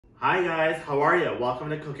Hi guys, how are you?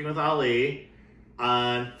 Welcome to Cooking with Ali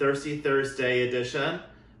on Thirsty Thursday edition.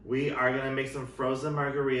 We are gonna make some frozen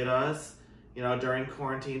margaritas. You know, during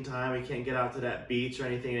quarantine time, we can't get out to that beach or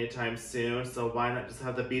anything anytime soon, so why not just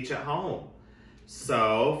have the beach at home?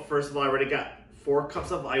 So, first of all, I already got 4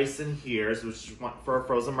 cups of ice in here, so which is for a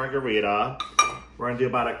frozen margarita. We're gonna do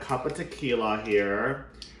about a cup of tequila here.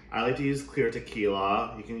 I like to use clear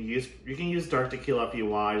tequila. You can use dark tequila if you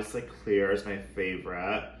want. I just like clear is my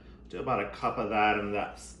favorite. Do about a cup of that in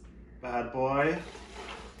that bad boy.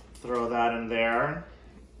 Throw that in there.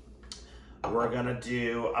 We're gonna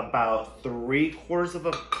do about 3/4 of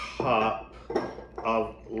a cup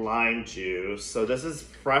of lime juice. So this is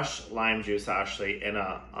fresh lime juice actually in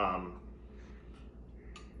a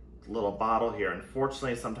little bottle here.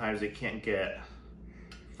 Unfortunately, sometimes you can't get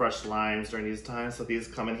fresh limes during these times, so these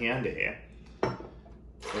come in handy.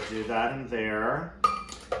 We'll do that in there.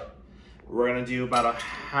 We're gonna do about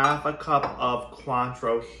 1/2 cup of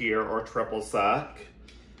Cointreau here, or triple sec,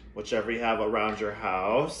 whichever you have around your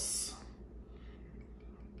house.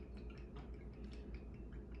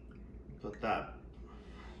 Put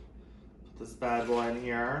this bad boy in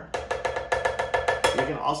here. You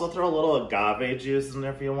can also throw a little agave juice in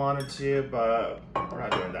there if you wanted to, but we're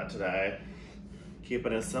not doing that today.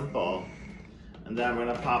 Keeping it simple. And then we're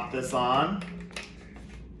gonna pop this on.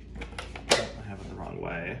 I have it the wrong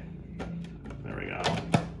way. There we go.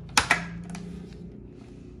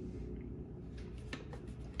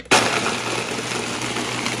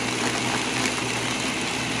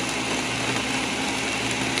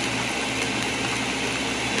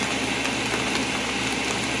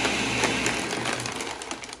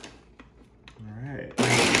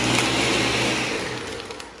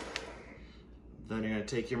 Then you're gonna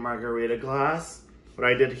take your margarita glass. What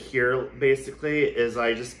I did here basically is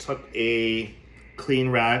I just took a clean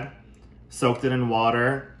rag, soaked it in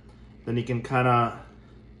water. Then you can kind of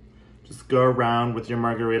just go around with your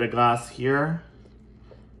margarita glass here.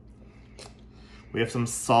 We have some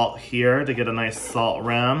salt here to get a nice salt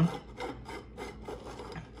rim.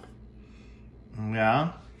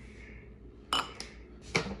 Yeah.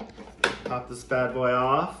 Pop this bad boy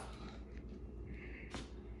off.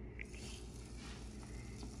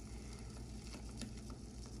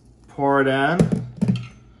 Pour it in.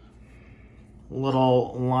 A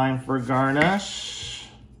little lime for garnish.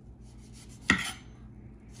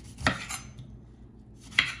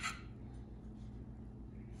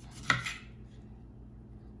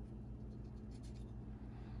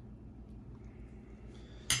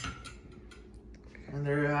 And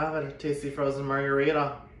there you have it, a tasty frozen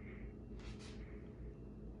margarita.